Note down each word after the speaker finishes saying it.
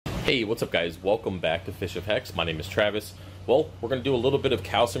Hey, what's up guys? Welcome back to FishOfHex. My name is Travis. Well, we're going to do a little bit of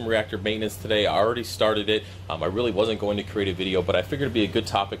calcium reactor maintenance today. I already started it. I really wasn't going to create a video, but I figured it'd be a good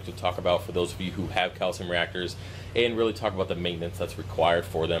topic to talk about for those of you who have calcium reactors and really talk about the maintenance that's required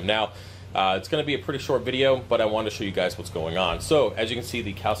for them. Now, it's going to be a pretty short video, but I want to show you guys what's going on. So, as you can see,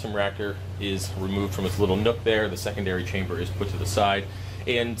 the calcium reactor is removed from its little nook there. The secondary chamber is put to the side,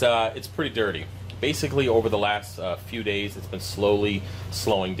 and it's pretty dirty. Basically, over the last few days, it's been slowly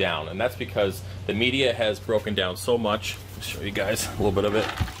slowing down, and that's because the media has broken down so much. I'll show you guys a little bit of it.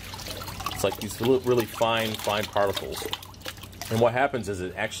 It's like these really fine particles, and what happens is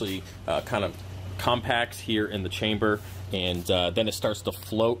it actually kind of compacts here in the chamber, and then it starts to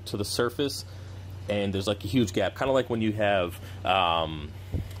float to the surface, and there's like a huge gap, kind of like when you have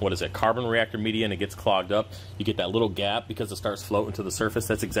what is it, carbon reactor media, and it gets clogged up. You get that little gap because it starts floating to the surface.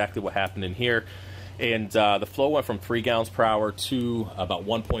 That's exactly what happened in here. And the flow went from 3 gallons per hour to about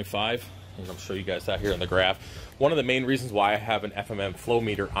 1.5. And I'll show you guys that here in the graph. One of the main reasons why I have an FMM flow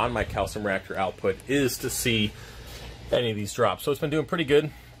meter on my calcium reactor output is to see any of these drops. So it's been doing pretty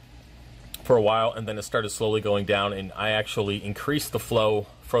good for a while, and then it started slowly going down, and I actually increased the flow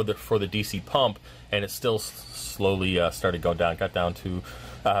for the DC pump, and it still slowly started going down. Got down to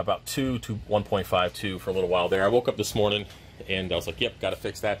about 2 to 1.52 for a little while there. I woke up this morning and I was like, yep, got to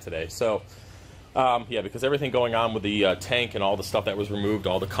fix that today. So yeah, because everything going on with the tank and all the stuff that was removed,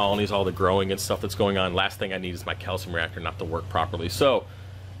 all the colonies, all the growing and stuff that's going on, last thing I need is my calcium reactor not to work properly. So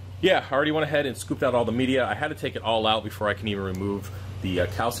yeah, I already went ahead and scooped out all the media. I had to take it all out before I can even remove the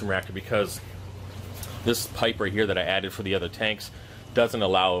calcium reactor, because this pipe right here that I added for the other tanks doesn't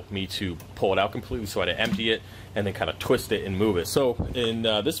allow me to pull it out completely, so I had to empty it and then kind of twist it and move it. So in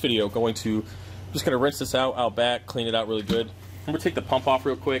this video, just going to rinse this out back, clean it out really good. I'm going to take the pump off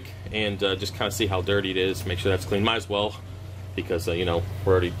real quick and just kind of see how dirty it is, make sure that's clean. Might as well, because you know,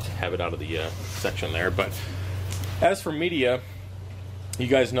 we already have it out of the section there. But as for media, you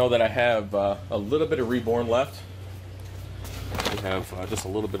guys know that I have a little bit of Reborn left. We have just a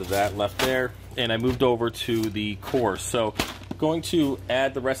little bit of that left there, and I moved over to the core. So going to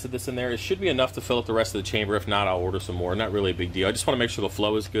add the rest of this in there. It should be enough to fill up the rest of the chamber. If not, I'll order some more. Not really a big deal. I just want to make sure the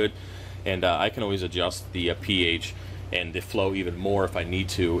flow is good, and I can always adjust the pH and the flow even more if I need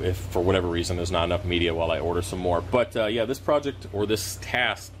to, if for whatever reason there's not enough media while I order some more. But yeah, this project or this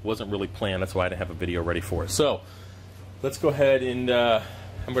task wasn't really planned. That's why I didn't have a video ready for it. So let's go ahead and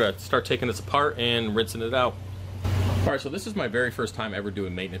I'm going to start taking this apart and rinsing it out. Alright, so this is my very first time ever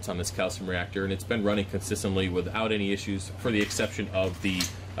doing maintenance on this calcium reactor, and it's been running consistently without any issues, for the exception of the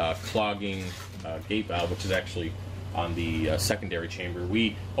clogging gate valve, which is actually on the secondary chamber.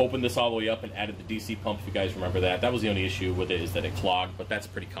 We opened this all the way up and added the DC pump, if you guys remember that. That was the only issue with it, is that it clogged, but that's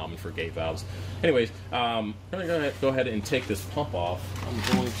pretty common for gate valves. Anyways, I'm going to go ahead and take this pump off.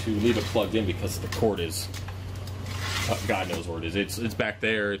 I'm going to leave it plugged in because the cord is, God knows where it is. It's back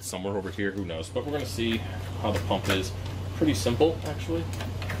there, it's somewhere over here, who knows. But we're going to see how the pump is. Pretty simple, actually.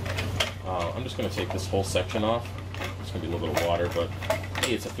 I'm just going to take this whole section off. It's going to be a little bit of water, but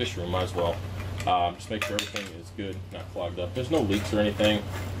hey, it's a fish room, might as well. Just make sure everything is good, not clogged up. There's no leaks or anything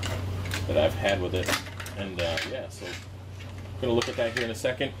that I've had with it. And yeah, so I'm going to look at that here in a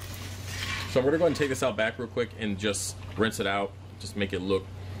second. So I'm going to go ahead and take this out back real quick and just rinse it out. Just make it look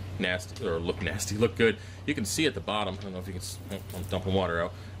nasty, or look good. You can see at the bottom, I don't know if you can, I'm dumping water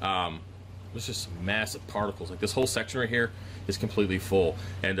out. There's just massive particles. Like this whole section right here is completely full,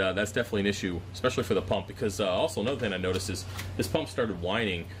 and that's definitely an issue, especially for the pump, because also another thing I noticed is this pump started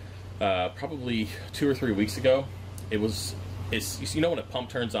whining probably 2 or 3 weeks ago. It's you know when a pump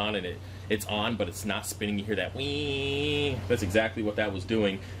turns on and it's on, but it's not spinning, you hear that wee. That's exactly what that was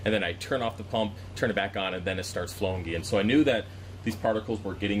doing. And then I turn off the pump, turn it back on, and then it starts flowing again. So I knew that these particles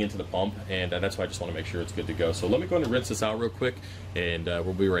were getting into the pump, and that's why I just want to make sure it's good to go. So let me go ahead and rinse this out real quick, and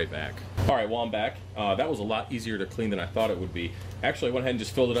we'll be right back. Alright, well, I'm back. That was a lot easier to clean than I thought it would be. Actually, I went ahead and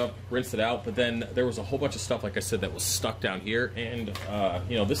just filled it up, rinsed it out, but then there was a whole bunch of stuff, like I said, that was stuck down here, and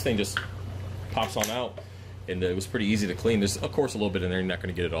you know, this thing just pops on out, and it was pretty easy to clean. There's, of course, a little bit in there. You're not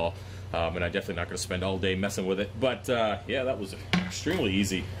going to get it all, and I'm definitely not going to spend all day messing with it, but yeah, that was extremely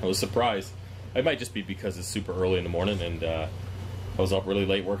easy. I was surprised. It might just be because it's super early in the morning, and I was up really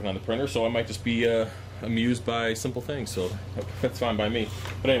late working on the printer, so I might just be amused by simple things, so that's fine by me.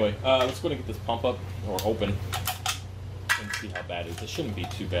 But anyway, let's go and get this pump up, or open, and see how bad it is. It shouldn't be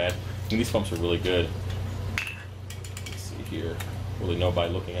too bad. I mean, these pumps are really good. Let's see here. Really know by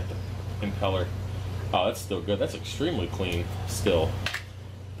looking at the impeller. Oh, that's still good. That's extremely clean still.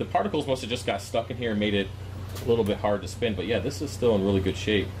 The particles must have just got stuck in here and made it a little bit hard to spin, but yeah, this is still in really good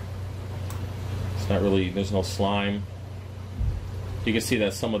shape. It's not really, there's no slime. You can see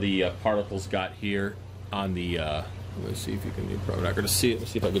that some of the particles got here on the, let me see if you can, you're probably not going to see it. Let me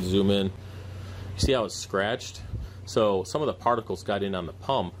see if I can zoom in. You see how it's scratched? So some of the particles got in on the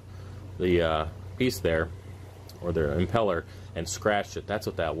pump, the piece there, or the impeller, and scratched it. That's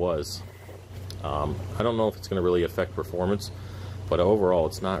what that was. I don't know if it's going to really affect performance, but overall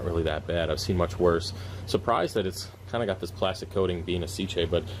it's not really that bad. I've seen much worse. Surprised that it's kind of got this plastic coating being a Seche,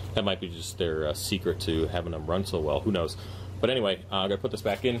 but that might be just their secret to having them run so well. Who knows? But anyway, I'm going to put this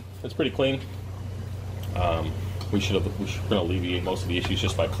back in. It's pretty clean. We're going to alleviate most of the issues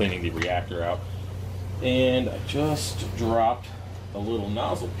just by cleaning the reactor out. And I just dropped a little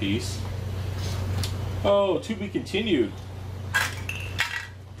nozzle piece. Oh, to be continued.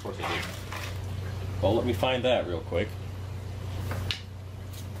 Of course I did. Well, let me find that real quick.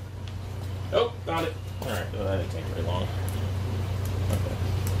 Oh, got it. Alright, that didn't take very long. Okay.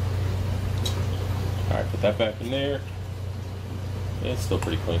 Alright, put that back in there. It's still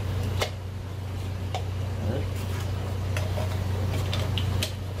pretty clean. Alright.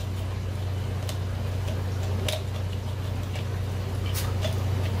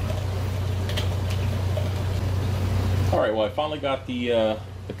 Alright, well I finally got the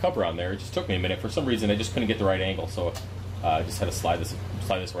cover on there. It just took me a minute. For some reason I just couldn't get the right angle, so I just had to slide this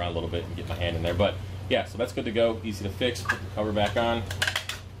around a little bit and get my hand in there. But yeah, so that's good to go. Easy to fix. Put the cover back on.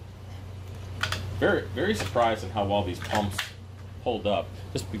 Very, very surprised at how well these pumps hold up,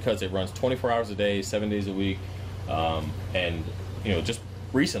 just because it runs 24 hours a day, 7 days a week, and you know, just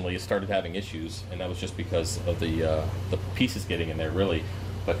recently it started having issues, and that was just because of the pieces getting in there, really.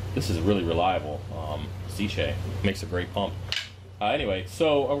 But this is really reliable. Seche makes a great pump. Anyway,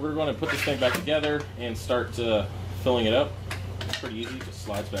 so we're going to put this thing back together and start filling it up. It's pretty easy, just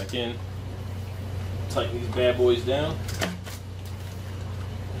slides back in. Tighten these bad boys down.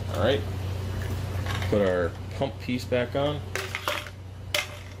 All right, put our pump piece back on.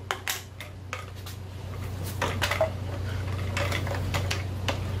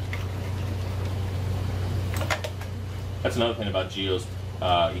 That's another thing about Geo's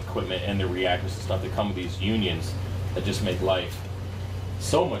equipment and the reactors and stuff. They come with these unions that just make life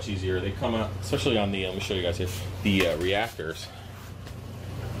so much easier. They come out, especially on the, let me show you guys here, the reactors.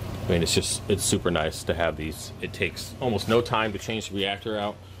 I mean, it's super nice to have these. It takes almost no time to change the reactor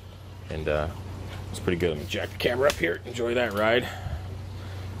out, and it's pretty good. Let me jack the camera up here. Enjoy that ride.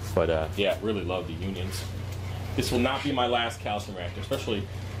 But yeah, really love the unions. This will not be my last calcium reactor, especially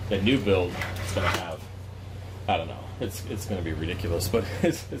that new build. It's going to have, I don't know, it's going to be ridiculous, but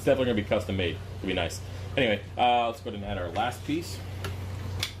it's definitely going to be custom made. It'll be nice. Anyway, let's go ahead and add our last piece,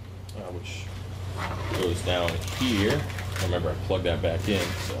 which goes down here. Remember, I plugged that back in.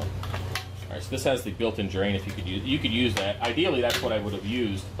 So, all right. So this has the built-in drain. If you could use that. Ideally, that's what I would have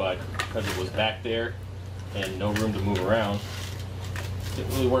used, but because it was back there and no room to move around, it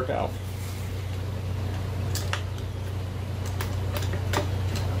didn't really work out.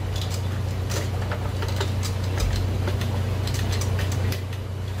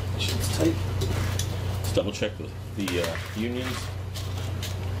 It's tight. Let's double check the unions.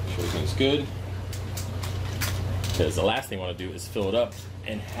 Make sure everything's good. Because the last thing I want to do is fill it up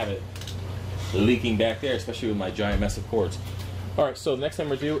and have it leaking back there, especially with my giant mess of cords. Alright, so the next thing I'm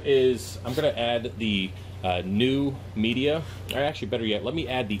going to do is I'm going to add the new media. Or actually, better yet, let me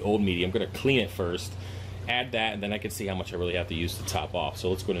add the old media. I'm going to clean it first, add that, and then I can see how much I really have to use to top off. So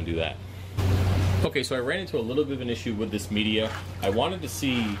let's go ahead and do that. Okay, so I ran into a little bit of an issue with this media. I wanted to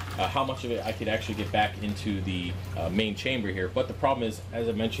see how much of it I could actually get back into the main chamber here, but the problem is, as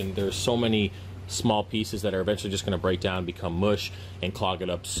I mentioned, there's so many small pieces that are eventually just going to break down, become mush, and clog it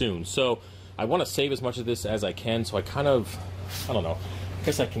up soon. So I want to save as much of this as I can, so I kind of, I don't know, I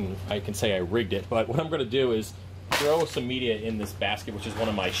guess I can say I rigged it, but what I'm going to do is throw some media in this basket, which is one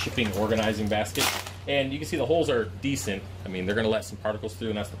of my shipping organizing baskets, and you can see the holes are decent. I mean, they're going to let some particles through,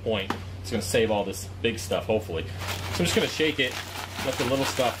 and that's the point. It's going to save all this big stuff, hopefully. So I'm just going to shake it, let the little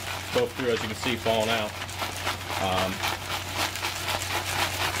stuff go through, as you can see, falling out.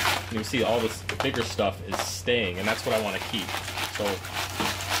 You can see all this bigger stuff is staying, and that's what I want to keep. So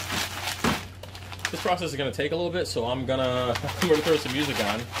this process is going to take a little bit, so I'm gonna throw some music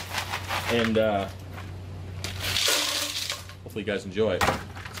on, and hopefully you guys enjoy it.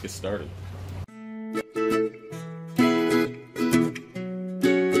 Let's get started.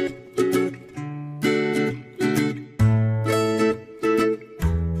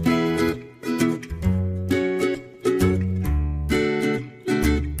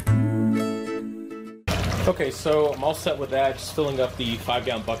 Okay, so I'm all set with that, just filling up the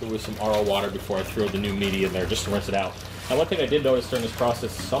 5-gallon bucket with some RO water before I throw the new media in there, just to rinse it out. Now, one thing I did notice during this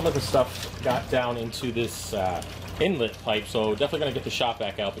process, some of the stuff got down into this inlet pipe, so definitely going to get the shop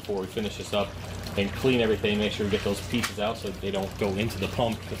vac out before we finish this up and clean everything, make sure we get those pieces out so that they don't go into the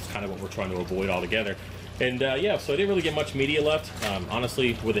pump. That's kind of what we're trying to avoid altogether. And yeah, so I didn't really get much media left.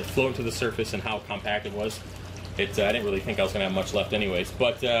 Honestly, with it floating to the surface and how compact it was, I didn't really think I was going to have much left anyways.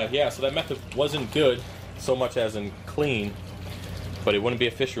 But yeah, so that method wasn't good so much as in clean, but it wouldn't be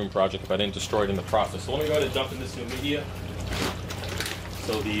a fish room project if I didn't destroy it in the process. So let me go ahead and dump in this new media.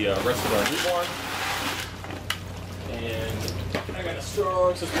 So the rest of our reborn. And I got a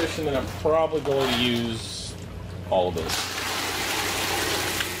strong suspicion that I'm probably going to use all of this.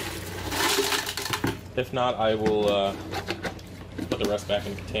 If not, I will put the rest back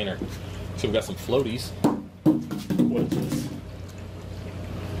in the container. So we've got some floaties. What is this?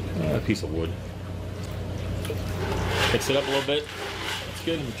 A piece of wood. Mix it up a little bit. That's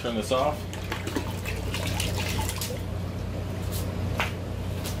good. We turn this off.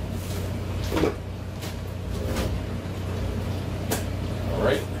 All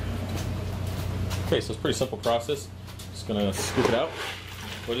right. Okay, so it's a pretty simple process. Just gonna scoop it out,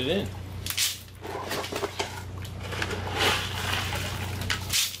 put it in.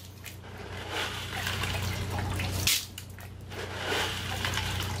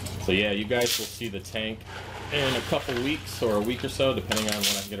 So yeah, you guys will see the tank in a couple weeks or a week or so, depending on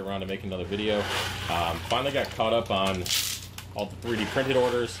when I can get around to make another video. Finally got caught up on all the 3D printed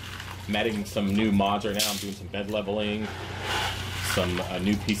orders. I'm adding some new mods right now. I'm doing some bed leveling, some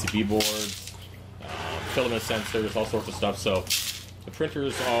new PCB boards, filament sensors, all sorts of stuff. So the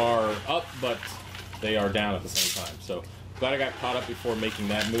printers are up, but they are down at the same time. So glad I got caught up before making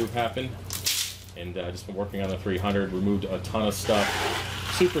that move happen. And just been working on the 300, removed a ton of stuff.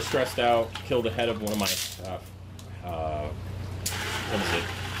 Super stressed out, killed the head of one of my, what is it?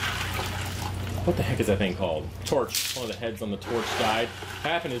 What the heck is that thing called? Torch. One of the heads on the torch died.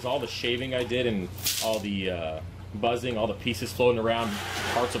 What happened is all the shaving I did and all the buzzing, all the pieces floating around,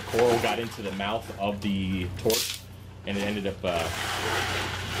 parts of coral got into the mouth of the torch, and it ended up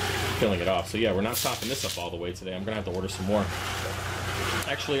killing it off. So yeah, we're not topping this up all the way today. I'm going to have to order some more.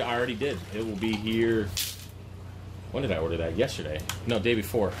 Actually, I already did. It will be here. When did I order that? Yesterday. No, day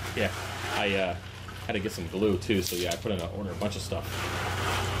before. Yeah. I had to get some glue too, so yeah, I put in an order a bunch of stuff.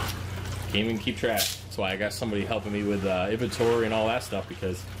 Can't even keep track. That's why I got somebody helping me with inventory and all that stuff,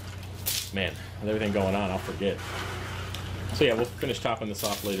 because, man, with everything going on, I'll forget. So yeah, we'll finish topping this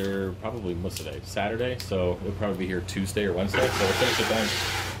off later, probably, what's today? Saturday, so it'll probably be here Tuesday or Wednesday, so we'll finish it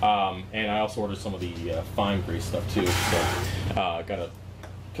then. And I also ordered some of the fine grease stuff too, so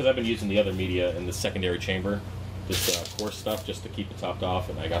because I've been using the other media in the secondary chamber, this coarse stuff, just to keep it topped off,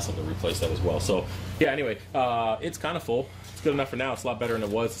 and I got something to replace that as well. So yeah, anyway, it's kind of full. It's good enough for now. It's a lot better than it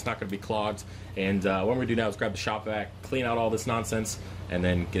was. It's not going to be clogged. And what we're going to do now is grab the shop vac, clean out all this nonsense, and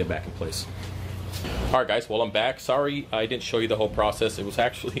then get it back in place. Alright guys, well I'm back. Sorry I didn't show you the whole process. It was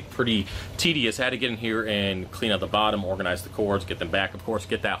actually pretty tedious. I had to get in here and clean out the bottom, organize the cords, get them back, of course,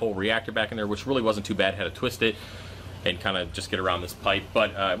 get that whole reactor back in there, which really wasn't too bad. Had to twist it and kind of just get around this pipe,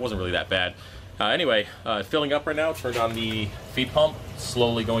 but it wasn't really that bad. Anyway, filling up right now. Turned on the feed pump.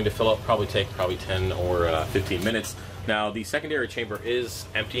 Slowly going to fill up. Probably 10 or 15 minutes. Now the secondary chamber is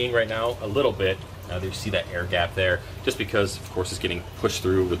emptying right now a little bit. There you see that air gap there, just because of course it's getting pushed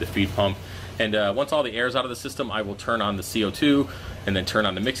through with the feed pump. And once all the air is out of the system, I will turn on the CO2 and then turn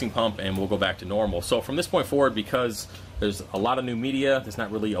on the mixing pump, and we'll go back to normal. So from this point forward, because there's a lot of new media, there's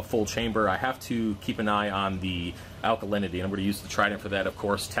not really a full chamber, I have to keep an eye on the alkalinity, and I'm going to use the Trident for that, of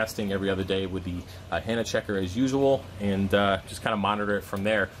course, testing every other day with the Hannah checker as usual, and just kind of monitor it from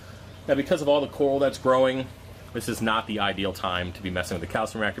there. Now, because of all the coral that's growing, this is not the ideal time to be messing with the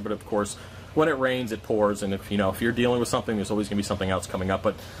calcium reactor, but of course, when it rains, it pours, and if you're dealing with something, there's always going to be something else coming up.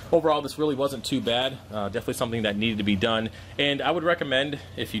 But overall, this really wasn't too bad. Definitely something that needed to be done. And I would recommend,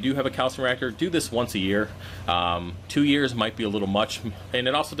 if you do have a calcium reactor, do this once a year. 2 years might be a little much, and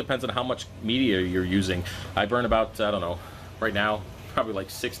it also depends on how much media you're using. I burn about, I don't know, right now, probably like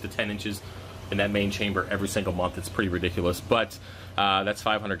 6 to 10 inches in that main chamber every single month. It's pretty ridiculous, but that's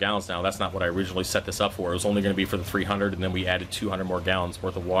 500 gallons now. That's not what I originally set this up for. It was only going to be for the 300, and then we added 200 more gallons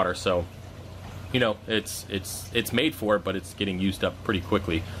worth of water. So it's made for it, but it's getting used up pretty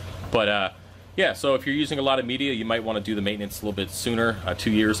quickly. But yeah, so if you're using a lot of media, you might want to do the maintenance a little bit sooner.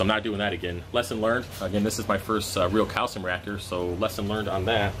 2 years, I'm not doing that again. Lesson learned. Again, this is my first real calcium reactor, so lesson learned on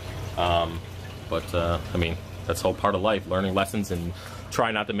that. I mean, that's all part of life, learning lessons and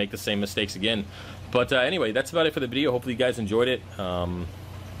try not to make the same mistakes again. But anyway, that's about it for the video. Hopefully you guys enjoyed it.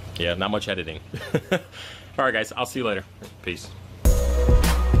 Yeah, not much editing. All right, guys, I'll see you later. Peace.